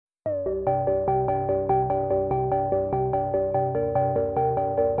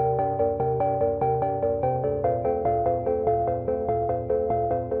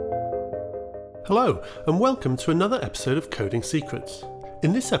Hello, and welcome to another episode of Coding Secrets.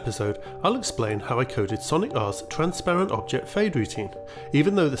 In this episode, I'll explain how I coded Sonic R's transparent object fade routine,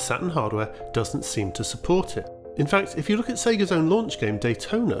 even though the Saturn hardware doesn't seem to support it. In fact, if you look at Sega's own launch game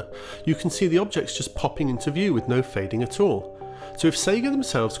Daytona, you can see the objects just popping into view with no fading at all. So if Sega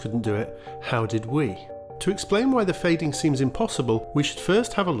themselves couldn't do it, how did we? To explain why the fading seems impossible, we should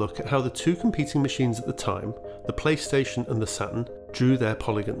first have a look at how the two competing machines at the time, the PlayStation and the Saturn, drew their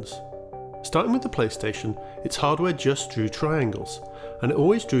polygons. Starting with the PlayStation, its hardware just drew triangles, and it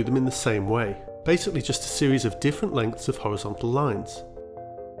always drew them in the same way, basically just a series of different lengths of horizontal lines.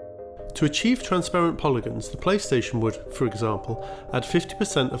 To achieve transparent polygons, the PlayStation would, for example, add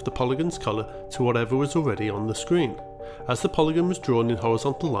 50% of the polygon's colour to whatever was already on the screen. As the polygon was drawn in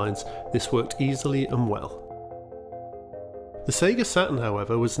horizontal lines, this worked easily and well. The Sega Saturn,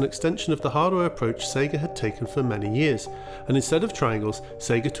 however, was an extension of the hardware approach Sega had taken for many years, and instead of triangles,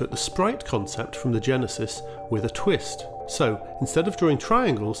 Sega took the sprite concept from the Genesis with a twist. So, instead of drawing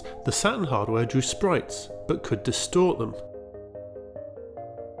triangles, the Saturn hardware drew sprites, but could distort them.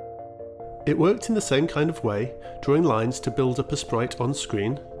 It worked in the same kind of way, drawing lines to build up a sprite on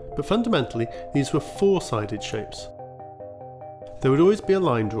screen, but fundamentally these were four-sided shapes. There would always be a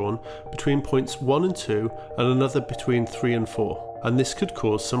line drawn between points 1 and 2 and another between 3 and 4, and this could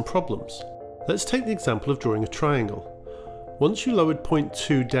cause some problems. Let's take the example of drawing a triangle. Once you lowered point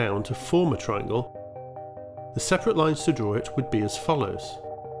 2 down to form a triangle, the separate lines to draw it would be as follows.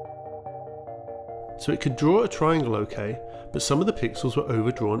 So it could draw a triangle okay, but some of the pixels were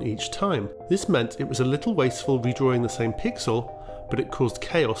overdrawn each time. This meant it was a little wasteful redrawing the same pixel, but it caused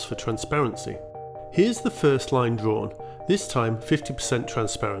chaos for transparency. Here's the first line drawn, this time 50%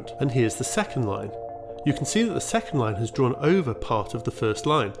 transparent, and here's the second line. You can see that the second line has drawn over part of the first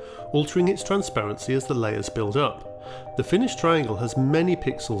line, altering its transparency as the layers build up. The finished triangle has many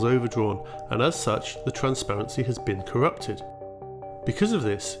pixels overdrawn, and as such, the transparency has been corrupted. Because of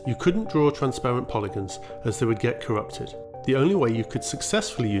this, you couldn't draw transparent polygons as they would get corrupted. The only way you could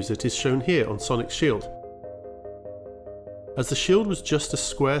successfully use it is shown here on Sonic's shield. As the shield was just a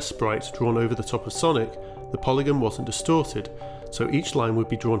square sprite drawn over the top of Sonic, the polygon wasn't distorted, so each line would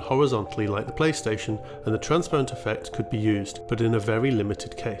be drawn horizontally like the PlayStation, and the transparent effect could be used, but in a very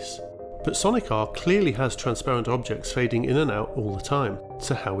limited case. But Sonic R clearly has transparent objects fading in and out all the time,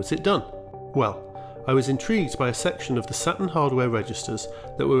 so how is it done? Well, I was intrigued by a section of the Saturn hardware registers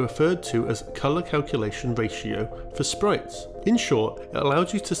that were referred to as Color Calculation Ratio for sprites. In short, it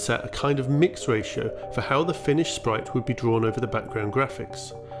allowed you to set a kind of mix ratio for how the finished sprite would be drawn over the background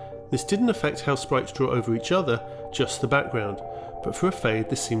graphics. This didn't affect how sprites draw over each other, just the background, but for a fade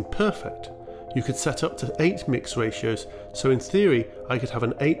this seemed perfect. You could set up to 8 mix ratios, so in theory I could have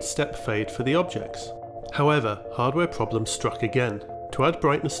an 8-step fade for the objects. However, hardware problems struck again. To add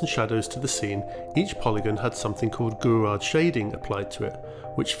brightness and shadows to the scene, each polygon had something called Gouraud shading applied to it,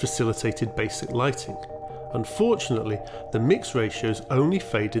 which facilitated basic lighting. Unfortunately, the mix ratios only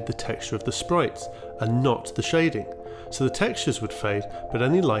faded the texture of the sprites, and not the shading, so the textures would fade, but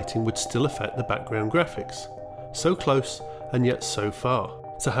any lighting would still affect the background graphics. So close, and yet so far.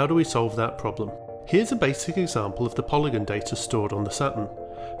 So how do we solve that problem? Here's a basic example of the polygon data stored on the Saturn.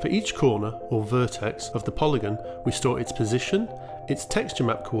 For each corner, or vertex, of the polygon, we store its position, its texture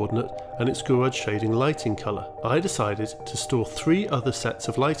map coordinate, and its Gouraud shading lighting colour. I decided to store 3 other sets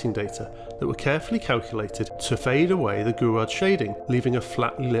of lighting data that were carefully calculated to fade away the Gouraud shading, leaving a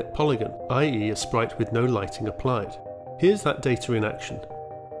flatly lit polygon, i.e. a sprite with no lighting applied. Here's that data in action.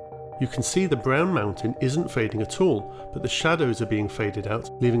 You can see the brown mountain isn't fading at all, but the shadows are being faded out,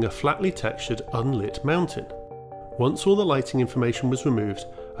 leaving a flatly textured, unlit mountain. Once all the lighting information was removed,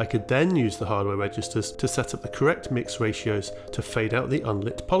 I could then use the hardware registers to set up the correct mix ratios to fade out the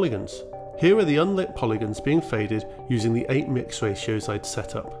unlit polygons. Here are the unlit polygons being faded using the 8 mix ratios I'd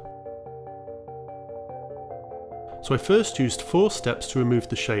set up. So I first used 4 steps to remove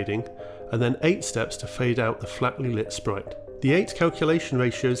the shading, and then 8 steps to fade out the flatly lit sprite. The 8 calculation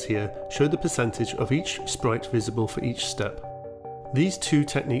ratios here show the percentage of each sprite visible for each step. These two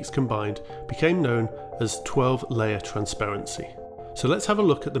techniques combined became known as 12-layer transparency. So let's have a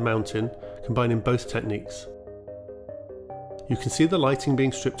look at the mountain, combining both techniques. You can see the lighting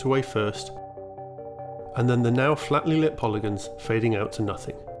being stripped away first, and then the now flatly lit polygons fading out to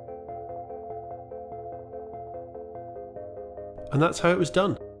nothing. And that's how it was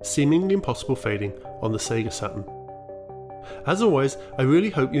done, seemingly impossible fading on the Sega Saturn. As always, I really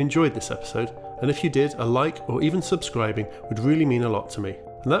hope you enjoyed this episode, and if you did, a like or even subscribing would really mean a lot to me.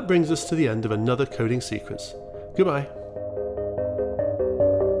 And that brings us to the end of another Coding Secrets. Goodbye.